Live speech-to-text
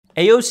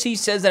AOC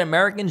says that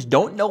Americans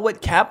don't know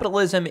what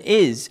capitalism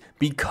is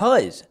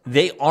because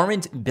they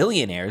aren't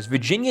billionaires.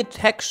 Virginia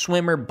Tech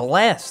swimmer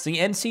blasts the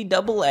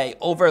NCAA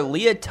over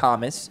Leah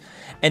Thomas,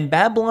 and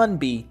Babylon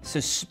Bee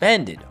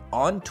suspended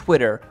on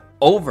Twitter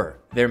over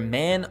their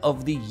Man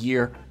of the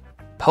Year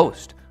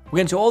post. We'll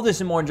get into all this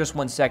and more in just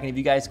 1 second. If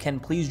you guys can,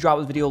 please drop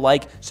this video a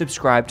like,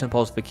 subscribe, turn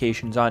post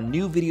notifications on.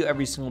 New video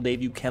every single day.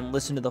 If you can,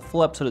 listen to the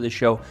full episode of the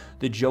show,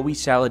 The Joey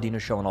Saladino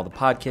Show, on all the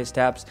podcast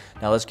apps.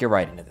 Now let's get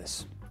right into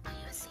this.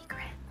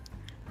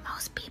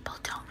 Most people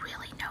don't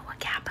really know what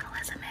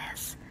capitalism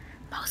is.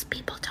 Most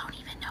people don't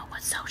even know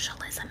what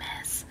socialism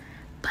is.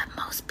 But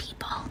most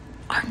people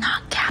are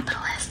not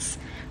capitalists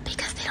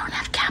because they don't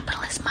have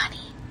capitalist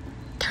money.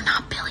 They're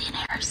not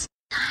billionaires.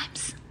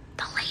 Sometimes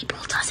the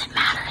label doesn't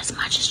matter as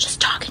much as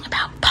just talking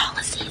about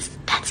policies.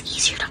 That's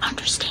easier to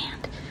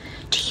understand.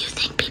 Do you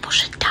think people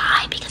should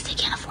die because they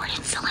can't afford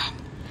insulin?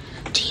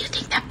 Do you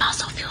think that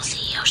fossil fuel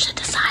CEO should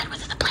decide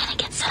whether the planet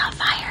gets set on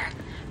fire?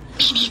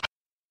 Me neither.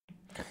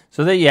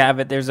 So there you have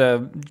it. There's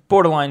a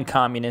borderline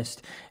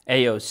communist,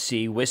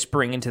 AOC,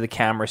 whispering into the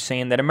camera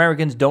saying that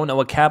Americans don't know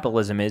what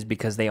capitalism is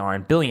because they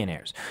aren't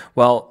billionaires.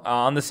 Well,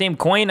 on the same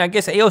coin, I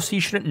guess AOC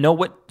shouldn't know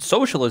what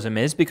socialism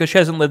is because she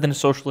hasn't lived in a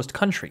socialist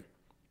country.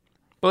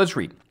 But let's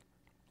read.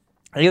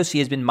 AOC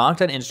has been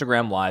mocked on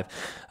Instagram Live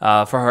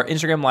for her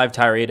Instagram Live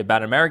tirade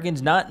about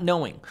Americans not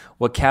knowing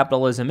what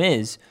capitalism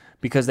is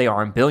because they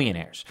aren't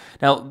billionaires.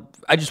 Now,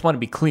 I just want to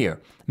be clear.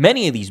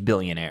 Many of these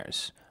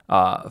billionaires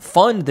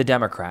fund the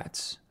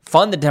Democrats,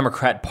 fund the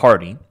Democrat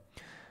Party.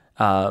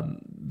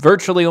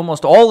 Virtually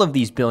almost all of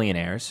these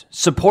billionaires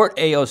support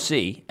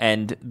AOC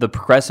and the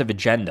progressive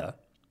agenda,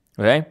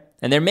 okay?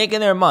 And they're making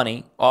their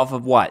money off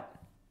of what?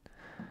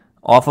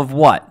 Off of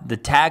what? The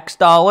tax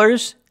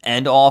dollars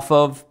and off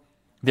of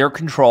their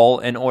control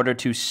in order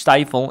to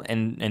stifle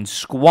and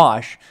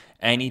squash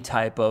any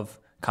type of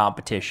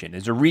competition.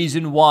 There's a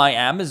reason why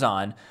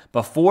Amazon,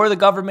 before the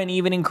government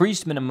even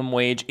increased minimum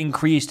wage,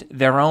 increased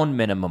their own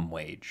minimum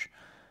wage.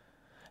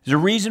 There's a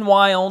reason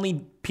why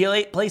only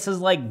places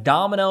like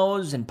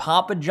Domino's and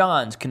Papa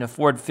John's can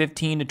afford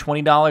 $15 to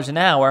 $20 an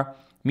hour.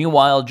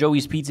 Meanwhile,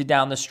 Joey's Pizza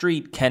down the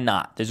street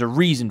cannot. There's a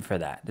reason for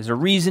that. There's a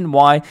reason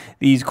why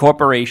these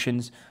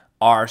corporations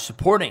are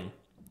supporting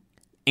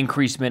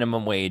increased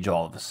minimum wage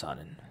all of a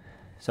sudden.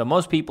 So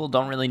most people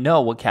don't really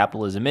know what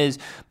capitalism is.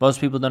 Most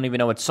people don't even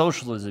know what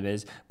socialism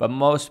is. But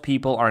most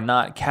people are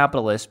not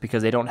capitalists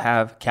because they don't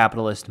have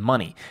capitalist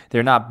money.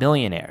 They're not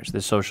billionaires,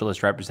 the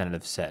socialist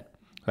representative said.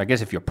 I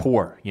guess if you're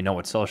poor, you know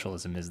what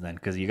socialism is then,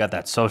 because you got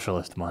that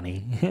socialist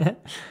money.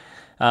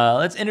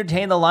 Let's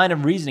entertain the line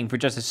of reasoning for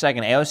just a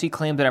second. AOC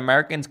claims that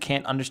Americans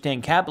can't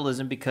understand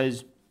capitalism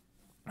because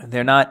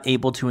they're not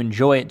able to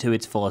enjoy it to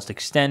its fullest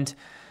extent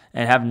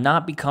and have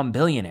not become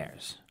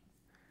billionaires.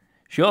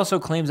 She also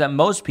claims that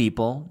most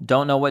people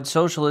don't know what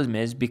socialism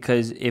is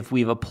because if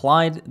we've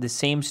applied the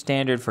same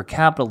standard for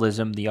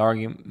capitalism, the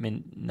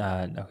argument...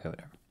 okay,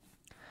 whatever.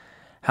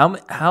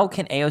 How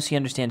can AOC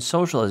understand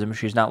socialism if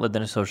she's not lived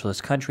in a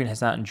socialist country and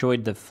has not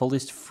enjoyed the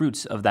fullest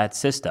fruits of that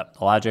system?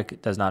 The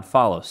logic does not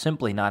follow.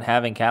 Simply not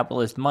having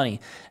capitalist money,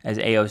 as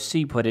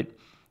AOC put it,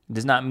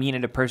 does not mean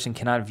that a person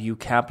cannot view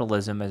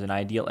capitalism as an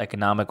ideal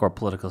economic or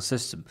political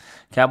system.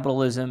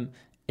 Capitalism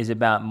is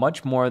about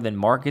much more than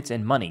markets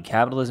and money.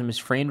 Capitalism is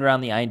framed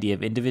around the idea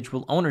of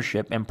individual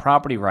ownership and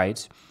property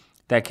rights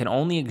that can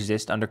only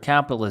exist under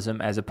capitalism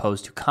as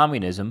opposed to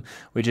communism,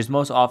 which is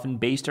most often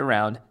based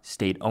around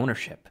state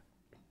ownership.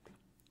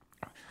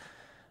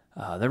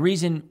 The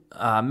reason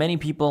many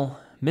people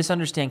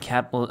misunderstand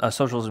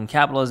socialism and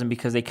capitalism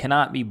because they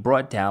cannot be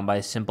brought down by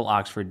a simple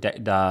Oxford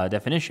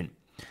definition.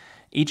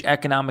 Each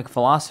economic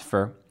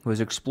philosopher who has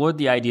explored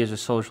the ideas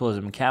of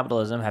socialism and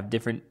capitalism have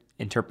different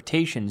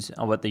interpretations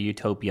on what the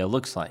utopia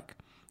looks like.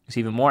 It's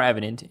even more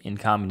evident in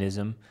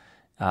communism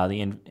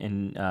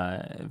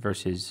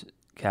versus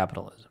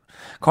capitalism.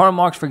 Karl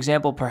Marx, for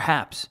example,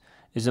 perhaps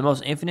is the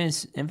most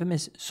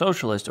infamous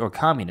socialist or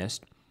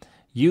communist,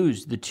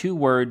 used the two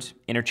words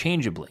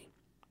interchangeably.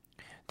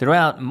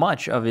 Throughout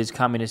much of his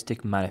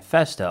communistic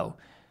manifesto,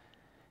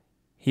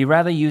 he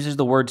rather uses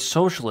the word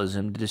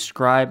socialism to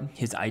describe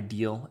his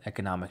ideal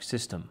economic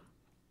system.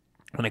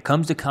 When it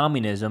comes to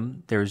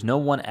communism, there is no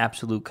one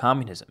absolute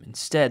communism.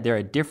 Instead, there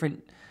are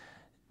different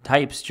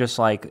types, just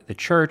like the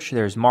church.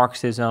 There's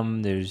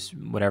Marxism, there's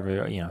whatever,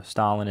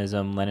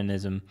 Stalinism,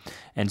 Leninism,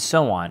 and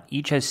so on.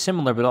 Each has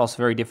similar but also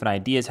very different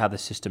ideas how the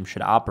system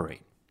should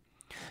operate.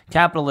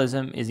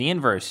 Capitalism is the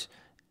inverse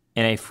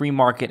in a free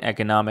market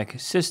economic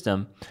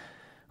system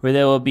where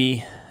there will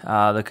be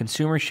the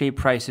consumer-shaped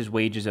prices,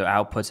 wages, or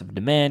outputs of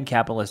demand.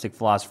 Capitalistic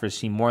philosophers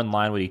seem more in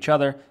line with each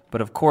other,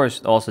 but of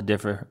course also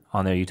differ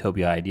on their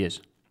utopia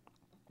ideas.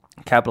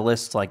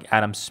 Capitalists like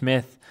Adam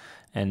Smith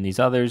and these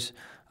others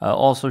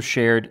also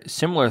shared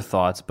similar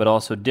thoughts, but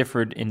also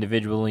differed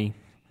individually.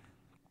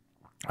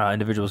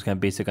 Individuals can have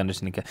basic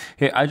understanding.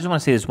 Here, I just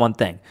want to say this one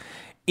thing.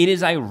 It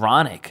is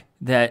ironic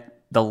that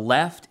the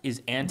left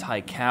is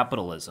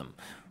anti-capitalism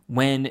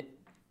when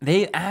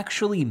they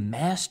actually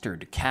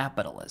mastered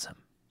capitalism.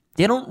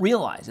 They don't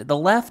realize it. The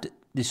left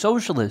the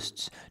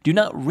socialists do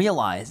not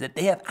realize that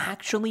they have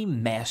actually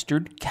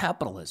mastered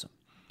capitalism.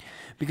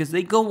 Because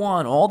they go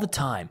on all the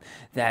time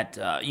that,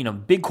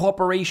 big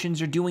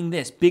corporations are doing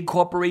this. Big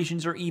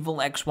corporations are evil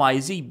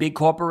XYZ. Big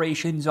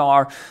corporations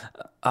are,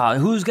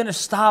 who's going to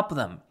stop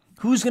them?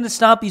 Who's going to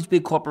stop these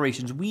big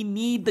corporations? We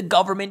need the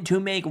government to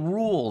make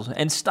rules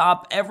and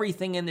stop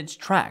everything in its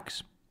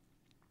tracks.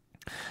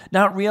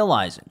 Not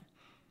realizing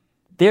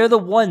they're the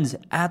ones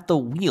at the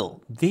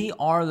wheel. They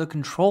are the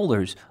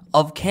controllers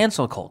of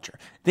cancel culture.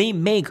 They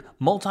make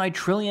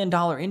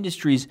multi-trillion-dollar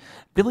industries,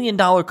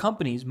 billion-dollar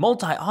companies,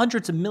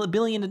 hundreds of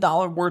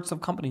billion-dollar worths of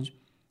companies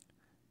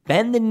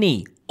bend the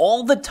knee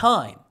all the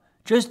time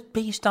just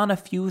based on a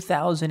few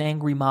thousand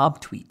angry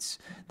mob tweets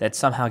that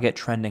somehow get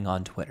trending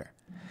on Twitter.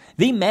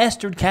 They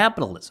mastered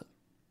capitalism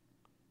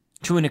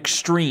to an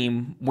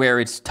extreme where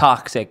it's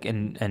toxic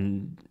and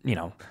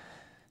to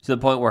the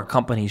point where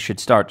companies should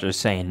start just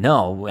saying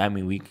no. I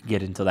mean, we could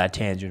get into that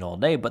tangent all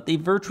day, but they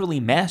virtually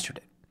mastered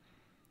it.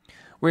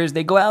 Whereas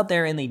they go out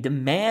there and they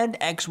demand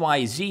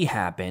XYZ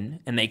happen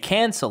and they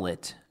cancel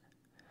it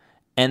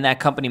and that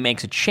company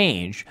makes a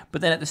change,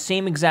 but then at the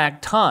same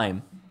exact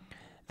time,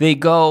 they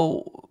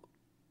go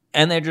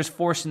and they're just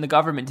forcing the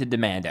government to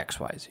demand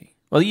XYZ.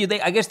 Well,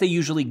 I guess they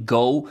usually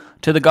go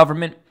to the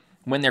government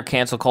when their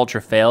cancel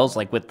culture fails,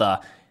 like with the,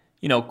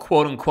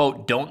 quote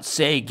unquote, don't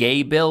say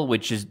gay bill,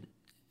 which is,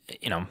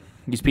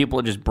 these people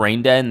are just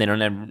brain dead and they don't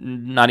have,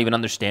 not even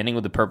understanding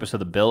what the purpose of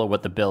the bill or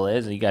what the bill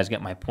is. You guys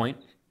get my point.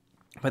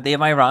 But they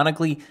have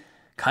ironically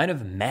kind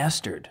of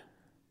mastered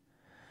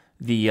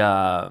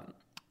the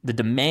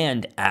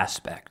demand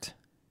aspect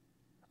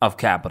of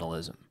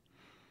capitalism,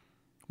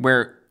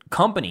 where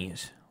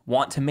companies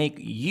want to make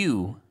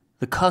you,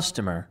 the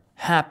customer,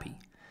 happy.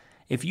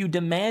 If you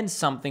demand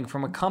something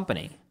from a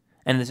company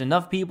and there's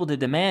enough people to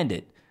demand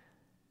it,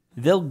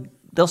 they'll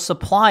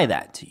supply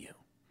that to you.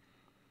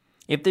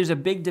 If there's a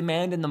big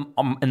demand in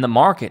the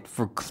market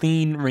for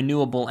clean,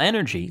 renewable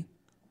energy,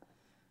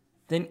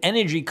 then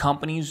energy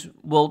companies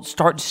will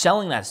start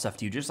selling that stuff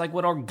to you, just like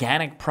with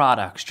organic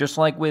products, just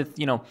like with,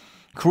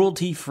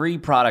 cruelty-free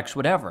products,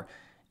 whatever.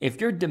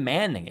 If you're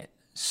demanding it,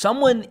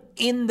 someone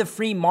in the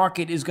free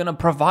market is going to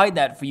provide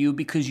that for you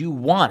because you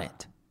want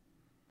it.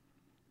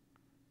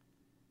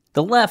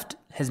 The left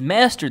has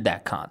mastered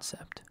that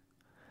concept,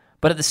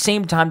 but at the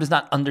same time does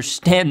not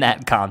understand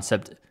that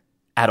concept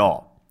at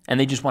all. And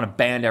they just want to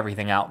ban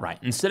everything outright.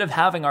 Instead of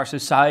having our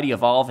society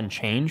evolve and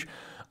change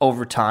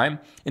over time,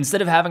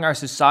 instead of having our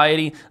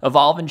society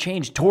evolve and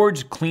change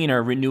towards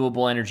cleaner,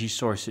 renewable energy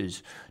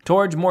sources,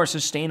 towards more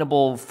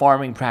sustainable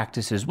farming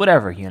practices,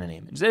 whatever you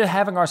name it, instead of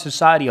having our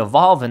society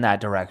evolve in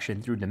that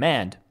direction through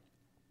demand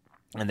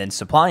and then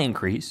supply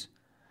increase,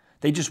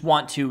 they just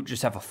want to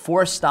just have a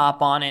forced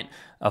stop on it,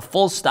 a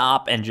full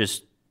stop, and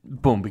just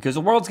boom, because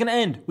the world's going to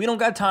end. We don't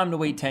got time to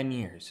wait 10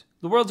 years.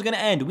 The world's going to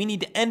end. We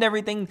need to end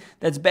everything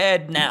that's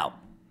bad now.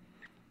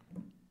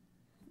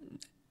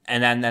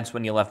 And then that's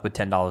when you're left with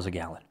 $10 a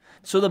gallon.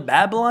 So the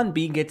Babylon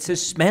Bee gets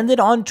suspended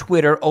on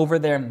Twitter over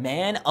their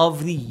Man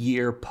of the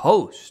Year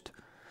post.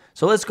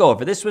 So let's go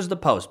over. This was the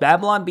post.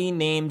 Babylon Bee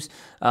names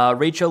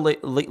Rachel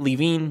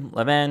Levine,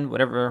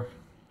 whatever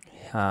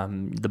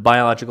the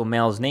biological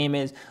male's name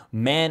is,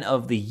 Man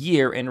of the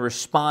Year in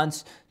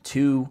response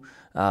to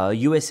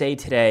USA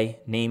Today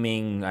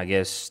naming, I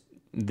guess,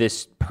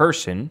 this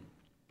person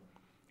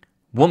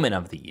Woman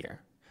of the Year.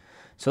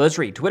 So let's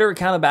read. Twitter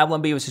account of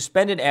Babylon Bee was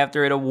suspended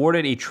after it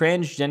awarded a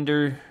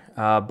transgender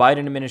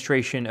Biden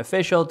administration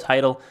official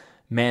title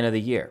Man of the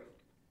Year.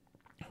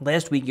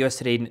 Last week, US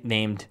Today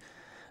named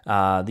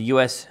the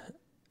U.S.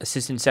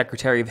 Assistant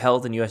Secretary of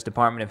Health and U.S.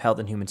 Department of Health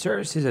and Human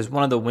Services as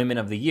one of the Women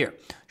of the Year.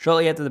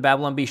 Shortly after, the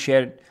Babylon Bee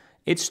shared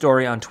its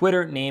story on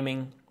Twitter,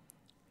 naming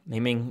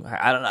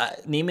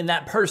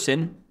that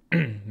person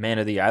Man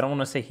of the Year. I don't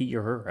want to say he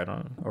or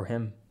her, or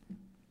him.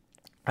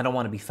 I don't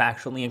want to be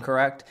factually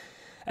incorrect.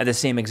 At the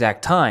same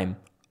exact time,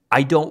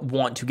 I don't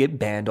want to get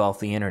banned off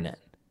the internet.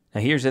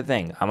 Now, here's the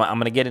thing. I'm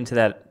going to get into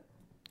that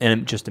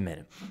in just a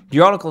minute.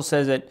 The article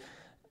says that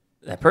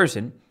that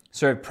person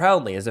served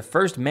proudly as the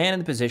first man in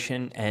the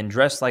position and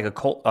dressed like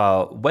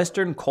a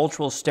Western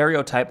cultural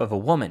stereotype of a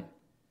woman.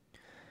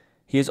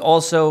 He is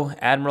also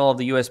Admiral of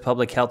the U.S.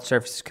 Public Health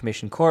Services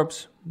Commission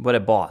Corps. What a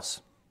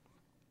boss.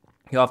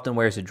 He often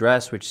wears a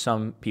dress, which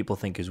some people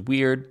think is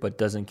weird, but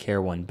doesn't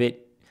care one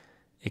bit.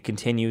 It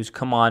continues,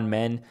 come on,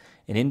 men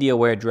in India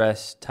wear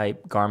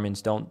dress-type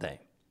garments, don't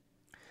they?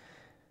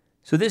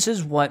 So this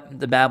is what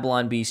the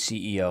Babylon Bee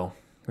CEO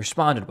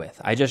responded with.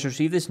 I just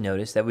received this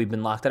notice that we've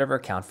been locked out of our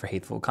account for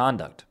hateful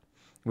conduct.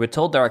 We're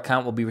told our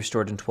account will be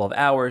restored in 12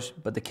 hours,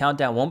 but the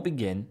countdown won't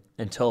begin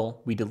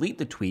until we delete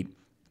the tweet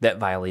that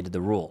violated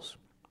the rules.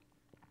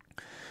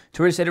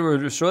 Twitter said it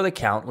would restore the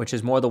account, which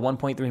has more than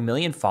 1.3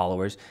 million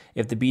followers,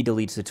 if the Bee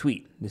deletes the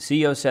tweet. The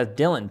CEO, Seth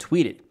Dillon,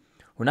 tweeted,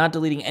 "We're not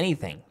deleting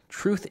anything.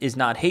 Truth is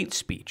not hate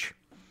speech.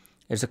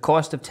 There's a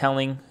cost of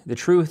telling the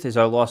truth is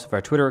our loss of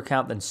our Twitter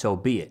account, then so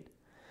be it."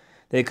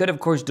 They could, of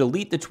course,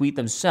 delete the tweet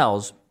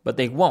themselves, but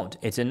they won't.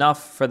 It's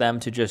enough for them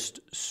to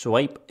just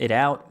swipe it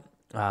out.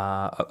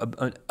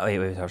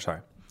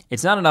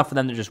 It's not enough for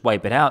them to just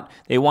wipe it out.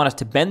 They want us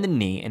to bend the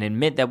knee and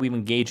admit that we've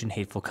engaged in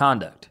hateful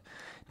conduct.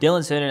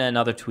 Dylan said in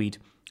another tweet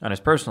on his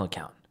personal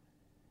account,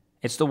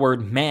 it's the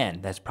word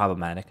man that's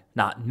problematic,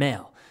 not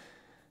male.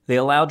 They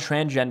allowed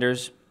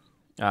transgenders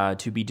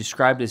to be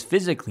described as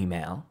physically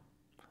male,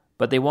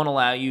 but they won't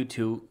allow you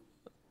to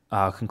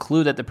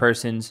conclude that the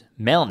person's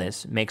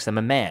maleness makes them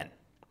a man.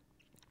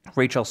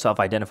 Rachel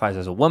self-identifies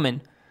as a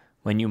woman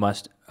when you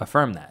must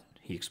affirm that,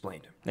 he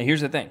explained. Now,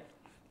 here's the thing.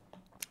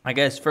 I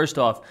guess, first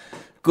off,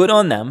 good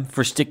on them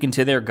for sticking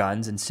to their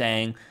guns and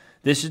saying,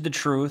 this is the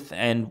truth,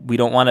 and we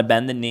don't want to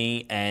bend the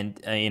knee and,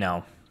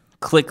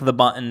 click the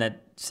button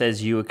that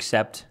says you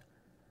accept,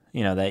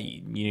 that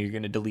you're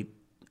going to delete,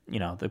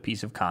 the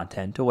piece of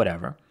content or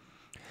whatever.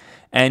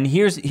 And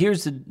here's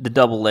the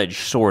double-edged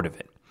sword of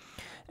it.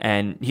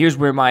 And here's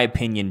where my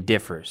opinion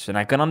differs. And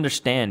I can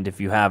understand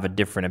if you have a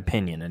different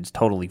opinion, and it's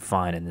totally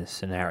fine in this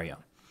scenario.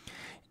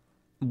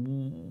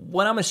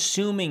 What I'm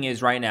assuming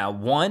is right now,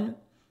 one,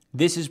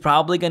 this is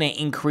probably going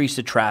to increase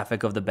the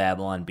traffic of the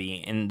Babylon Bee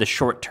in the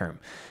short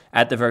term,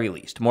 at the very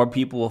least. More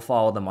people will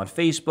follow them on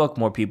Facebook.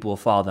 More people will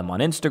follow them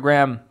on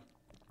Instagram.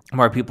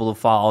 More people will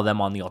follow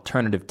them on the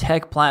alternative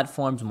tech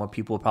platforms. More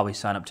people will probably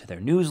sign up to their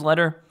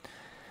newsletter.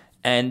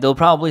 And they'll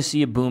probably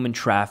see a boom in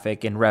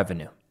traffic and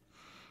revenue.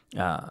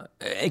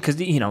 Because,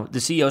 the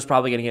CEO is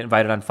probably going to get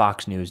invited on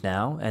Fox News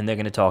now, and they're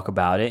going to talk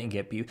about it and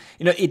get people.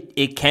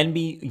 It can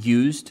be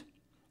used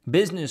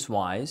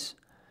business-wise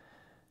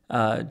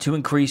to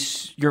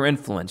increase your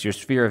influence, your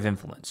sphere of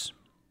influence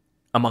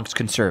amongst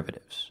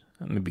conservatives.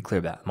 Let me be clear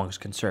about that, amongst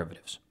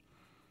conservatives.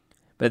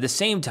 But at the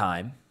same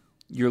time,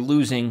 you're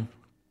losing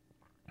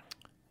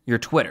your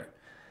Twitter.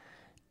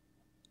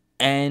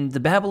 And the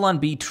Babylon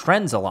Bee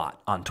trends a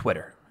lot on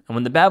Twitter. And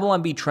when the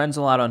Babylon Bee trends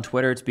a lot on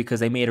Twitter, it's because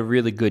they made a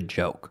really good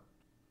joke.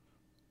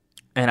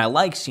 And I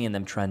like seeing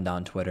them trend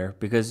on Twitter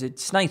because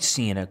it's nice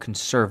seeing a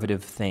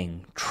conservative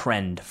thing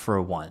trend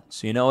for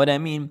once. You know what I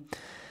mean?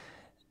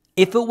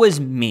 If it was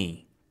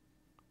me,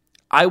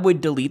 I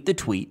would delete the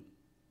tweet.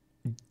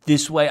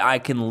 This way I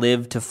can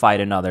live to fight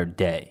another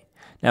day.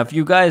 Now, if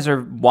you guys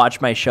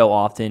watch my show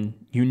often,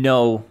 you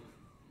know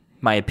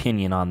my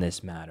opinion on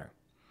this matter.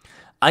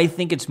 I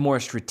think it's more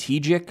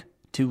strategic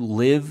to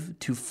live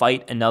to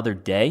fight another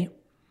day,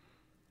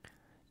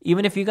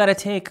 even if you got to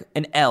take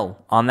an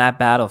L on that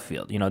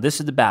battlefield. This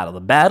is the battle. The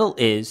battle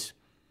is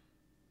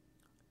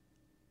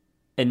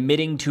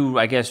admitting to,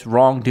 I guess,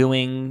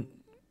 wrongdoing,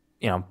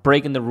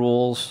 breaking the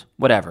rules,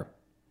 whatever.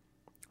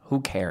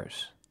 Who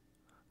cares?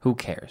 Who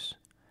cares?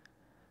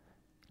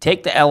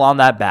 Take the L on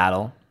that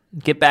battle,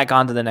 get back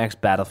onto the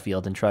next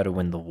battlefield and try to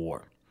win the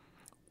war.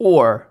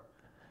 Or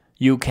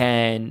you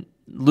can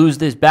lose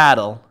this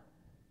battle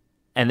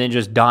and then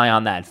just die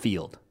on that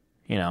field,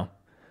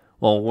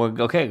 Well,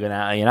 we're okay. You're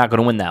not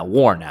going to win that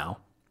war now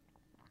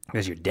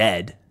because you're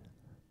dead.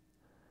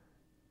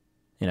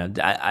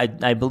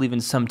 I believe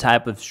in some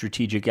type of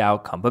strategic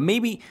outcome, but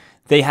maybe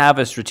they have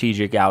a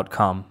strategic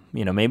outcome.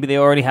 Maybe they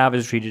already have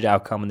a strategic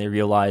outcome and they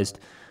realized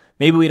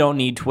maybe we don't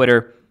need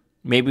Twitter.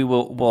 Maybe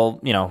we'll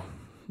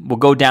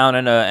go down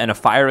in a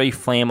fiery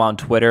flame on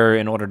Twitter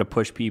in order to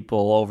push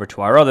people over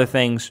to our other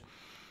things.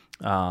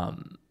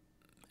 And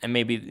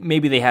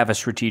maybe they have a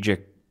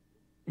strategic,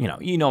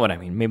 you know what I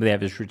mean. Maybe they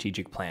have a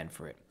strategic plan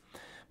for it.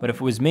 But if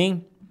it was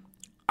me,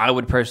 I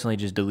would personally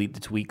just delete the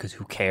tweet because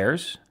who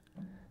cares?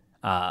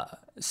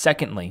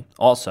 Secondly,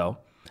 also,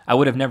 I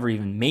would have never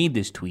even made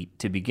this tweet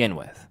to begin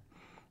with.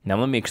 Now,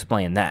 let me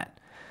explain that.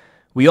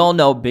 We all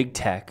know big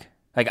tech.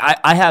 Like,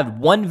 I have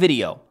one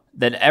video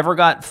that ever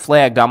got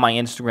flagged on my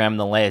Instagram in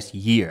the last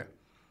year.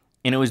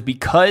 And it was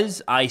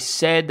because I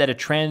said that a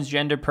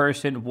transgender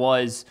person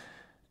was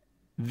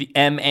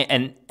an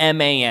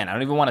MAN. I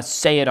don't even want to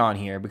say it on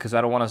here because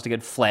I don't want us to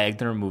get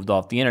flagged and removed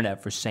off the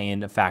internet for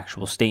saying a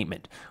factual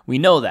statement. We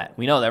know that,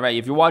 right?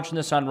 If you're watching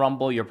this on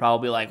Rumble, you're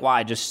probably like,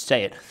 why? Just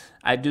say it.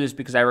 I do this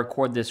because I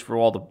record this for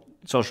all the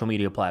social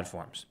media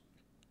platforms.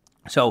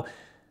 So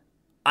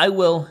I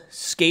will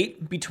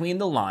skate between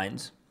the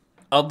lines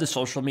of the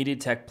social media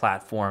tech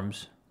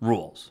platforms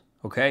rules,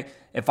 okay?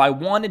 If I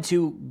wanted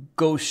to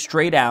go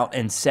straight out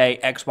and say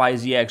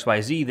XYZ,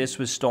 XYZ, this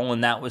was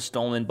stolen, that was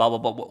stolen, blah, blah,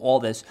 blah, all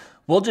this,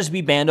 we'll just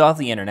be banned off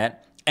the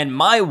internet, and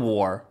my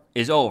war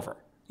is over.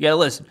 You gotta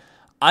listen.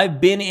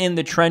 I've been in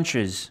the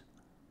trenches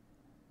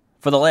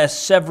for the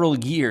last several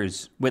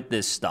years with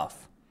this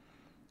stuff.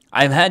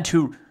 I've had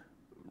to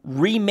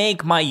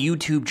remake my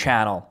YouTube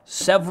channel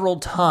several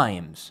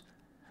times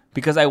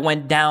because I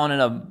went down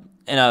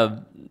in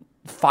a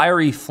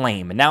fiery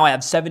flame. And now I have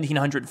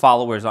 1,700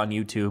 followers on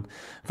YouTube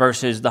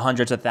versus the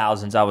hundreds of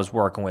thousands I was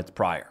working with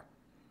prior.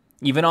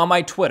 Even on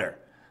my Twitter,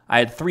 I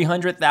had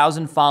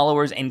 300,000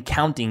 followers and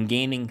counting,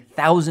 gaining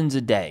thousands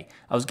a day.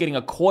 I was getting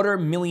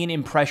 250,000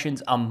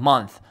 impressions a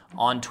month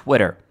on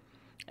Twitter,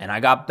 and I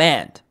got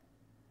banned.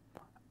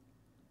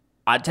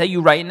 I tell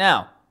you right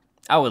now,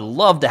 I would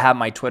love to have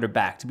my Twitter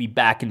back, to be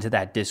back into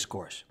that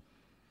discourse.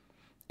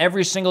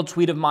 Every single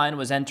tweet of mine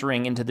was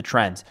entering into the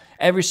trends.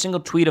 Every single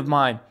tweet of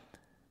mine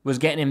was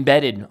getting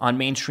embedded on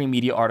mainstream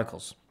media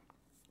articles.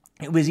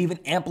 It was even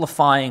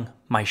amplifying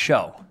my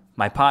show,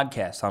 my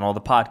podcast on all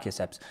the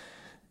podcast apps.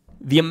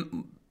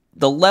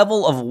 The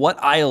level of what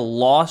I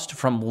lost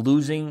from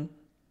losing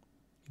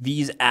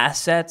these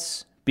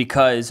assets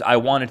because I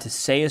wanted to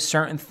say a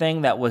certain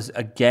thing that was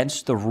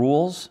against the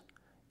rules,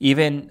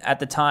 even at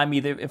the time,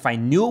 either if I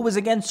knew it was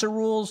against the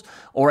rules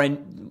or I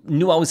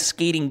knew I was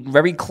skating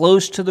very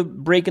close to the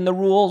breaking the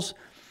rules,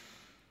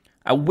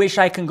 I wish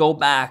I can go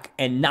back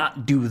and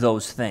not do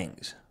those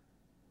things.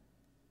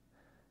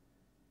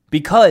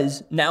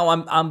 Because now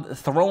I'm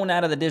thrown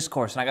out of the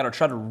discourse and I got to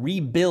try to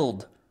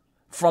rebuild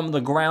from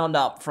the ground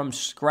up, from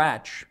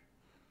scratch,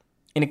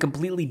 in a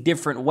completely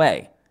different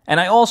way. And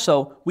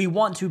we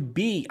want to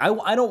be,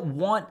 I don't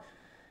want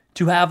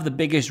to have the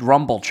biggest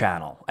Rumble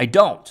channel. I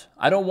don't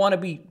want to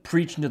be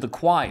preaching to the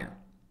choir.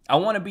 I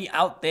want to be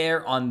out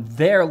there on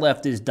their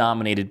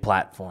leftist-dominated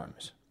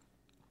platforms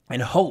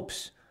in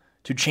hopes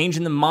to change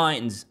in the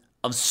minds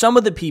of some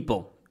of the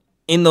people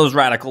in those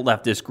radical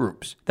leftist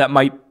groups that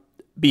might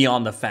be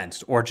on the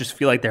fence or just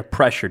feel like they're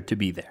pressured to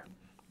be there.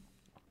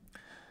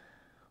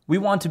 We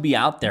want to be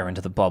out there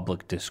into the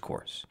public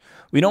discourse.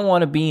 We don't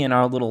want to be in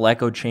our little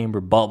echo chamber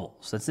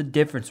bubbles. That's the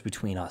difference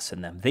between us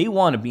and them. They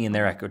want to be in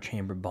their echo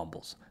chamber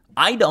bubbles.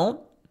 I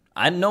don't.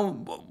 I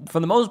know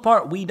for the most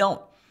part, we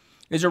don't.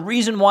 There's a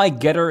reason why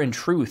Getter and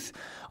Truth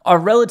are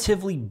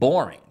relatively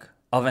boring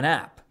of an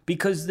app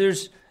because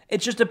it's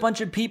just a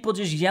bunch of people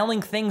just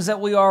yelling things that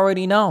we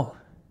already know.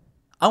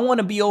 I want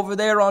to be over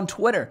there on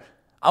Twitter.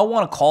 I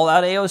want to call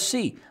out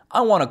AOC.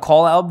 I want to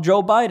call out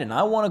Joe Biden.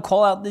 I want to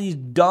call out these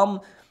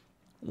dumb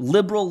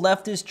liberal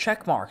leftist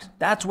check marks.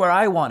 That's where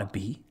I want to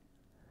be.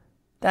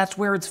 That's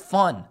where it's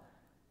fun.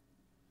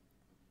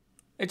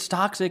 It's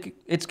toxic.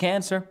 It's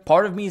cancer.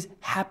 Part of me is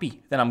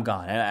happy that I'm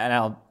gone.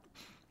 And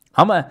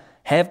I'm a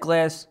half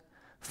glass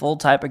full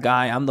type of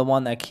guy. I'm the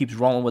one that keeps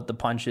rolling with the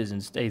punches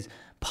and stays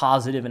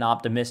positive and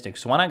optimistic.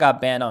 So when I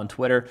got banned on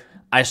Twitter,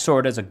 I saw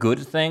it as a good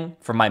thing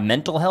for my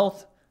mental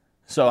health.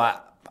 So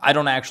I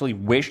don't actually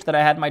wish that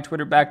I had my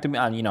Twitter back to me.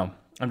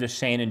 I'm just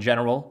saying in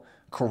general,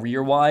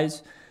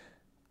 career-wise,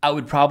 I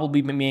would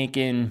probably be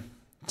making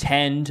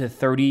 $10,000 to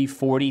 $30,000,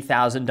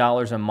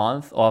 $40,000 a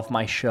month off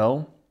my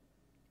show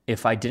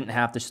if I didn't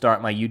have to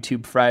start my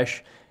YouTube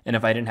fresh and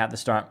if I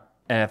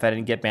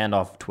didn't get banned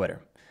off of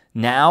Twitter.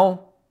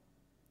 Now,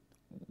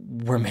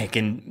 we're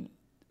making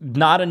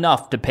not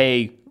enough to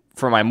pay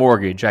for my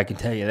mortgage, I can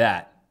tell you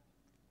that.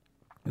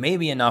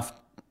 Maybe enough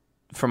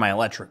for my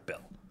electric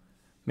bill.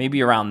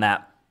 Maybe around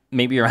that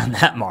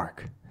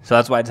mark. So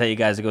that's why I tell you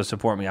guys to go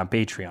support me on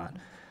Patreon.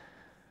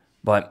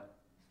 But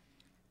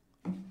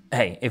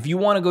hey, if you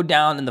want to go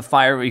down in the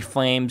fiery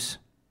flames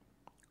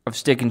of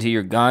sticking to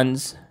your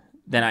guns,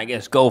 then I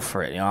guess go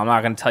for it. I'm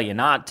not going to tell you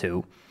not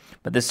to.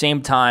 But at the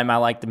same time,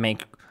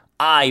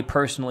 I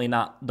personally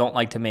don't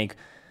like to make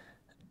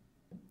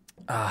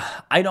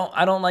I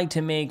don't like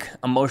to make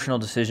emotional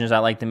decisions. I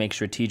like to make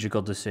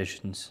strategical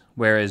decisions.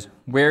 Whereas,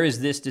 where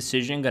is this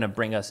decision going to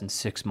bring us in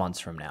 6 months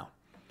from now?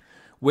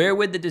 Where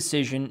would the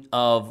decision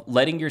of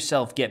letting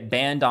yourself get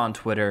banned on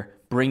Twitter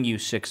bring you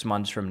 6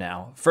 months from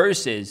now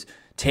versus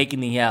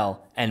taking the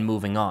L and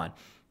moving on?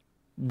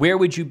 Where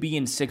would you be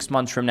in 6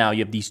 months from now?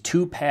 You have these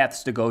two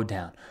paths to go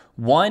down.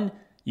 One,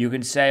 you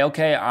can say,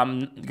 okay, I'm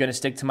going to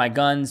stick to my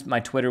guns.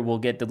 My Twitter will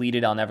get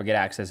deleted. I'll never get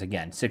access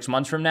again. 6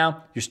 months from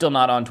now, you're still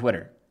not on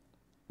Twitter.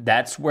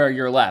 That's where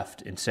you're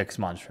left in 6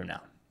 months from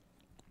now.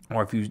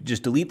 Or if you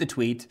just delete the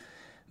tweet,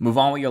 move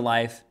on with your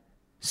life,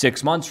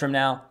 6 months from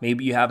now,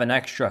 maybe you have an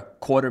extra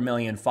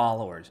 250,000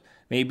 followers.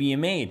 Maybe you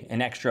made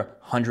an extra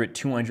 $100,000,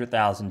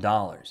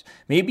 $200,000.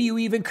 Maybe you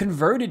even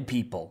converted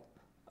people.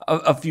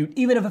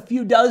 Even if a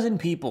few dozen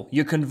people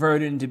you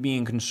converted into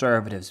being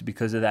conservatives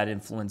because of that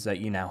influence that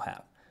you now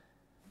have.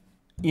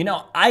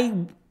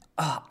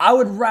 I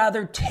would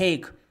rather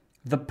take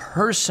the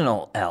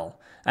personal L.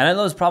 And I know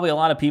there's probably a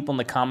lot of people in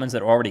the comments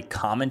that already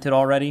commented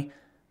already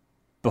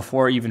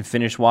before I even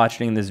finished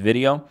watching this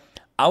video.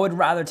 I would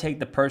rather take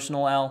the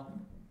personal L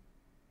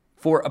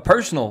for a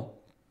personal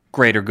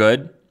greater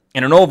good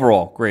and an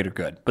overall greater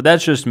good. But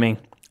that's just me.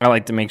 I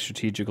like to make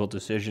strategical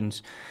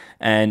decisions.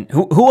 And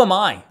who am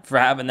I for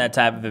having that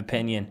type of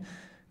opinion,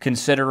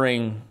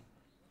 considering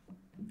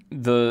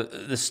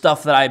the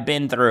stuff that I've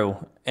been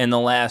through in the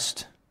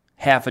last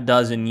half a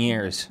dozen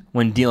years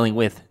when dealing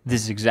with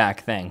this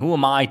exact thing? Who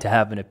am I to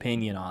have an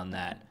opinion on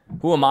that?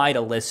 Who am I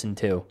to listen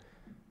to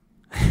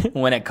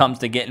when it comes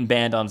to getting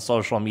banned on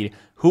social media?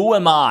 Who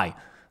am I?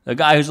 The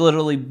guy who's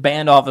literally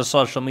banned off of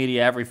social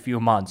media every few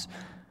months.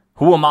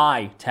 Who am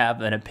I to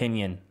have an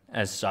opinion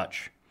as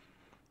such?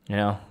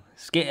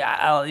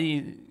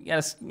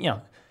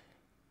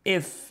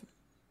 If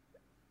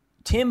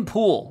Tim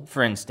Pool,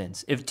 for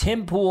instance, if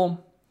Tim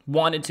Pool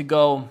wanted to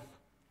go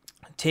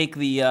take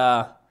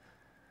the,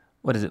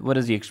 what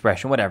is the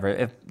expression? Whatever.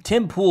 If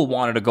Tim Pool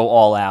wanted to go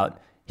all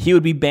out, he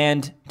would be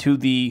banned to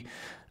the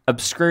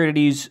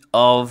obscurities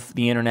of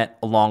the internet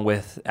along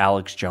with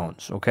Alex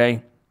Jones,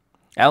 okay?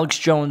 Alex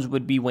Jones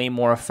would be way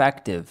more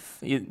effective.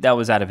 That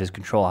was out of his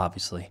control,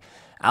 obviously.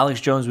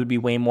 Alex Jones would be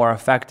way more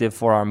effective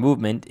for our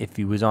movement if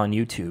he was on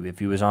YouTube, if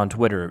he was on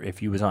Twitter, if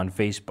he was on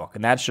Facebook.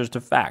 And that's just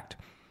a fact.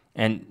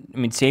 And, I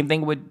mean, same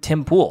thing with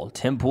Tim Pool.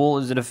 Tim Pool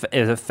is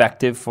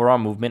effective for our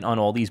movement on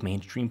all these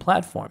mainstream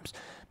platforms.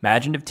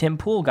 Imagine if Tim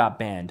Pool got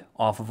banned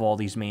off of all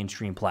these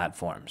mainstream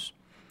platforms.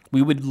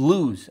 We would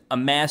lose a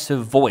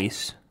massive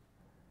voice,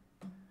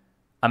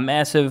 a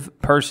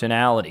massive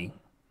personality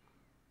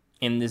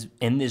in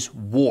this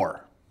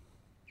war.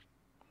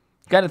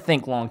 Got to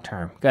think long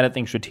term. Got to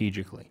think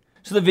strategically.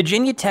 So the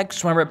Virginia Tech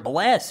swimmer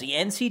blasts the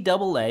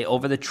NCAA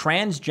over the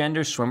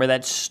transgender swimmer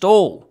that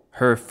stole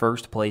her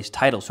first place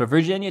title. So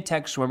Virginia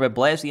Tech swimmer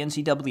blasts the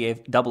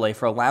NCAA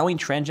for allowing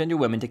transgender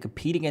women to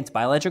compete against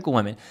biological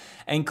women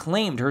and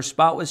claimed her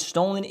spot was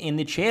stolen in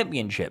the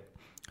championship.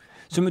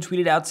 Someone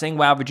tweeted out saying,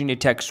 wow, Virginia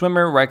Tech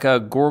swimmer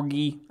Rekha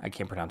Gorgi, I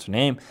can't pronounce her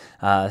name,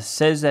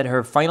 says that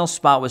her final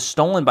spot was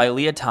stolen by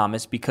Leah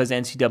Thomas because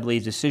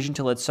NCAA's decision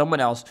to let someone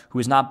else who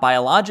is not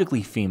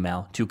biologically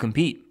female to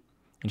compete.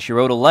 And she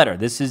wrote a letter.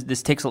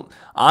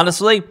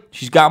 Honestly,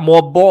 she's got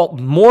more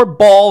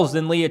balls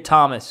than Leah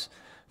Thomas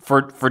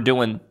for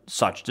doing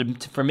such,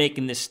 for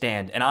making this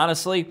stand. And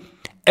honestly,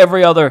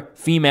 every other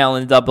female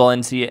in the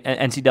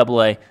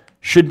NCAA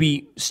should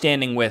be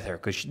standing with her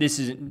because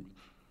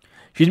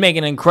she's making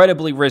an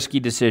incredibly risky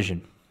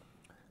decision.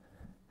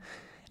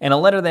 In a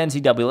letter to the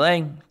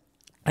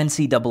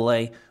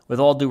NCAA, with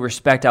all due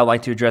respect, I would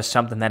like to address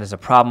something that is a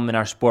problem in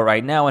our sport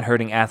right now and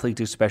hurting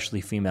athletes, especially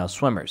female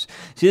swimmers.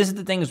 See, this is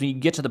the thing is when you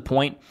get to the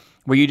point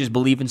where you just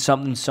believe in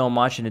something so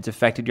much and it's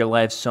affected your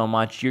life so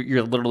much,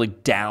 you're literally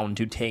down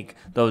to take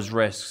those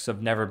risks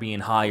of never being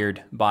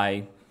hired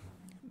by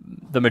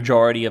the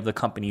majority of the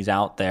companies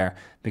out there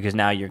because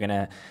now they're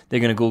gonna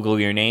Google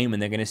your name and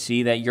they're gonna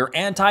see that you're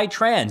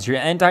anti-trans, you're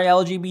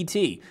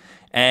anti-LGBT,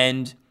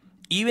 and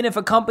even if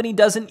a company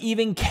doesn't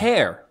even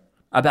care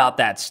about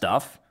that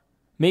stuff,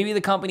 maybe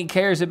the company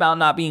cares about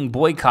not being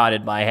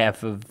boycotted by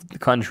half of the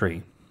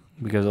country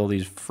because of all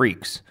these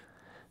freaks.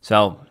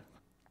 So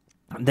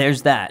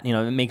there's that.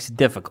 It makes it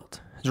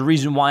difficult. There's a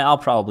reason why I'll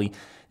probably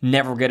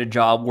never get a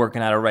job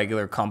working at a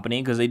regular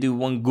company because they do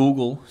one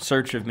Google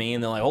search of me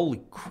and they're like,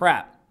 holy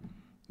crap.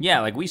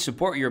 Yeah, we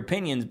support your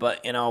opinions,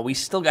 but, we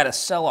still got to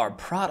sell our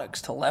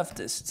products to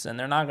leftists and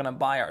they're not going to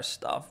buy our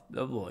stuff.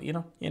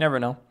 You never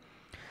know.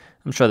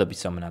 I'm sure there'll be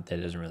someone out there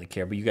that doesn't really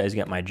care, but you guys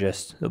get my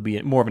gist. There'll be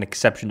more of an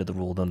exception to the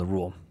rule than the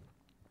rule.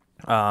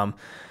 So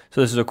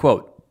this is a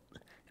quote.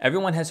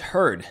 Everyone has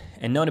heard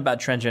and known about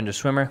transgender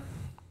swimmer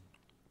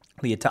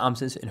Leah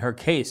Thomas in her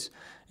case,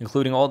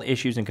 including all the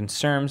issues and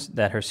concerns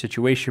that her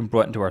situation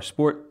brought into our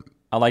sport.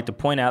 I'd like to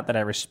point out that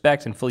I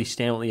respect and fully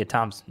stand with Leah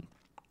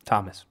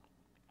Thomas.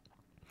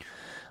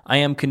 I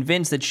am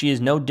convinced that she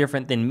is no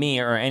different than me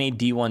or any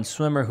D1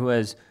 swimmer who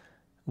has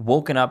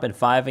woken up at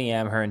 5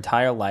 a.m. her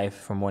entire life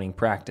for morning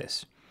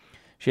practice.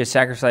 She has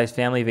sacrificed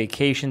family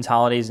vacations,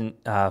 holidays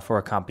for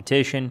a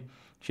competition.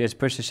 She has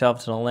pushed herself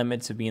to the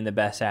limits of being the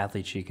best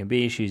athlete she can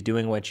be. She's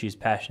doing what she's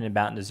passionate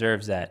about and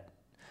deserves that.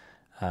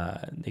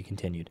 They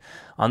continued.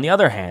 On the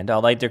other hand,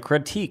 I'd like to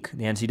critique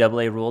the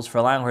NCAA rules for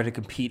allowing her to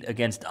compete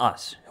against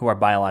us, who are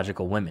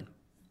biological women.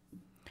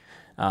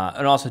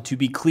 And also, to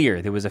be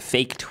clear, there was a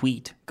fake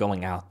tweet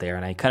going out there,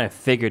 and I kind of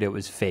figured it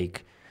was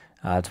fake.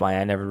 That's why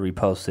I never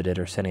reposted it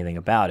or said anything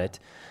about it.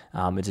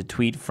 It's a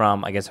tweet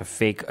from, I guess, a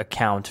fake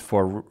account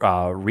for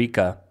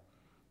Rika.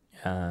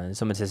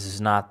 Someone says this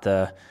is not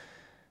the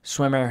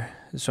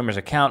swimmer's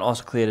account.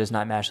 Also clear does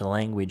not match the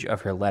language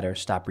of her letter.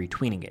 Stop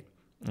retweeting it.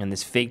 And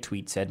this fake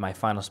tweet said, my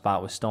final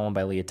spot was stolen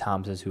by Leah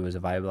Thomas, who is a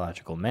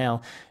biological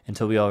male.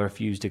 Until we all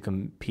refuse to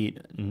compete,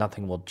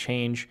 nothing will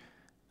change.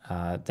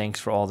 Thanks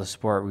for all the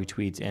support,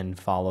 retweets, and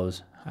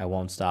follows. I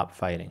won't stop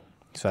fighting.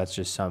 So that's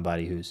just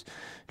somebody who's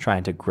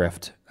trying to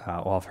grift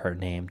off her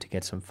name to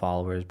get some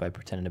followers by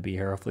pretending to be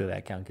her. Hopefully that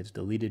account gets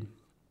deleted.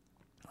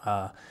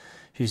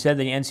 She said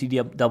the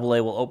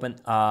NCAA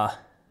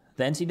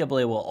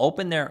will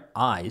open their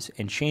eyes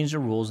and change the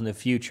rules in the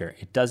future.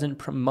 It doesn't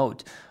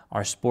promote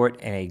our sport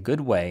in a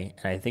good way,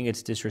 and I think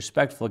it's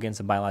disrespectful against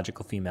the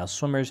biological female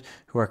swimmers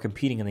who are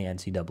competing in the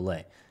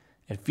NCAA.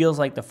 It feels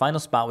like the final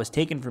spot was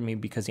taken from me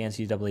because the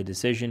NCAA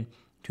decision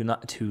to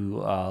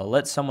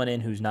let someone in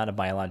who's not a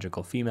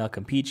biological female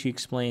compete, she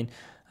explained.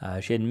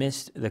 She had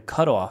missed the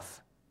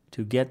cutoff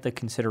to get the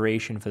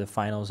consideration for the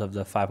finals of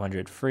the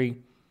 500 free.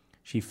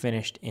 She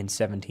finished in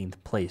 17th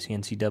place. The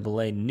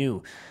NCAA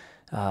knew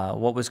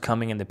what was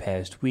coming in the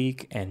past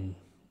week, and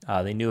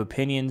they knew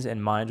opinions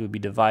and minds would be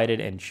divided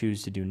and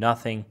choose to do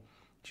nothing,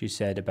 she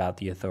said about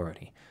the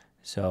authority.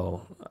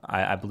 So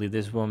I believe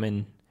this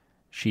woman,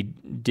 she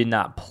did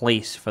not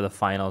place for the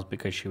finals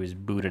because she was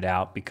booted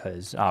out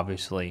because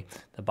obviously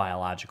the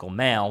biological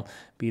male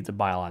beat the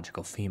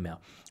biological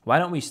female. Why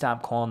don't we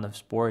stop calling the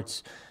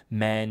sports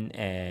men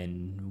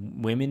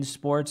and women's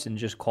sports and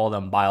just call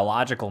them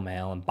biological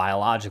male and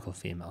biological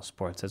female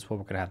sports? That's what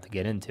we're going to have to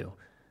get into.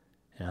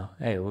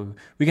 Hey,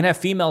 we can have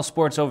female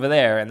sports over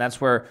there, and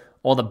that's where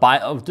all the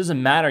it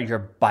doesn't matter your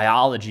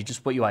biology,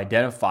 just what you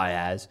identify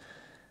as.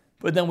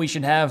 But then we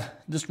should have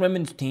this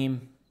women's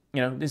team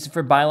This is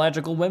for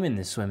biological women,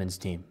 this women's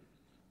team.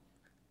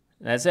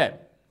 That's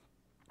it.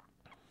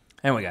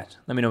 Anyway, guys,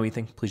 let me know what you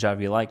think. Please drop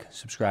a like,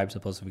 subscribe to the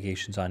post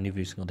notifications on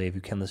every single day. If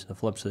you can listen to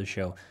flips of the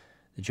show,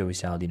 the Joey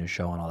Saladino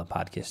Show on all the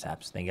podcast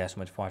apps. Thank you guys so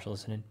much for watching,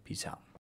 listening. Peace out.